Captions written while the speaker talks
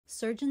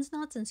Surgeon's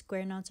knots and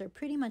square knots are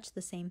pretty much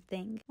the same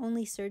thing,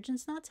 only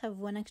surgeon's knots have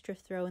one extra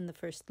throw in the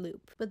first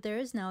loop. But there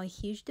is now a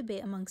huge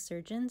debate among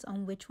surgeons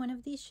on which one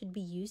of these should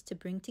be used to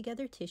bring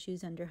together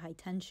tissues under high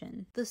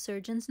tension. The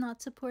surgeon's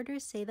knot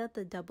supporters say that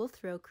the double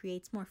throw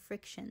creates more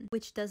friction,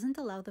 which doesn't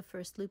allow the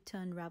first loop to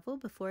unravel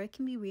before it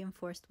can be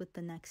reinforced with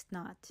the next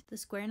knot. The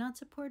square knot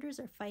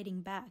supporters are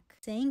fighting back,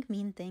 saying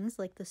mean things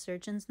like the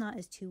surgeon's knot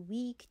is too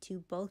weak,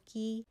 too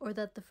bulky, or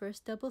that the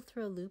first double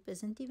throw loop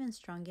isn't even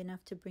strong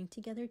enough to bring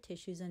together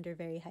tissues under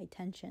very high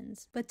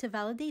tensions. But to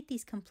validate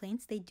these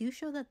complaints, they do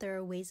show that there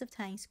are ways of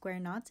tying square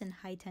knots in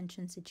high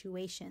tension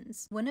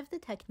situations. One of the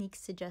techniques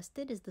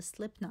suggested is the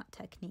slip knot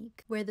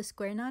technique, where the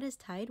square knot is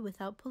tied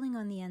without pulling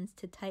on the ends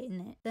to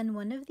tighten it. Then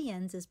one of the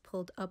ends is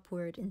pulled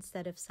upward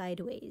instead of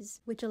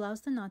sideways, which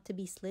allows the knot to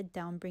be slid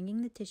down,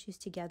 bringing the tissues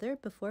together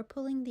before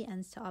pulling the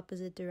ends to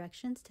opposite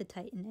directions to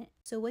tighten it.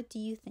 So what do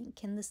you think?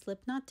 Can the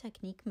slip knot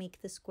technique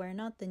make the square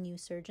knot the new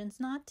surgeon's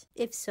knot?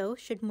 If so,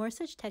 should more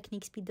such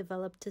techniques be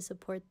developed to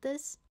support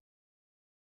this?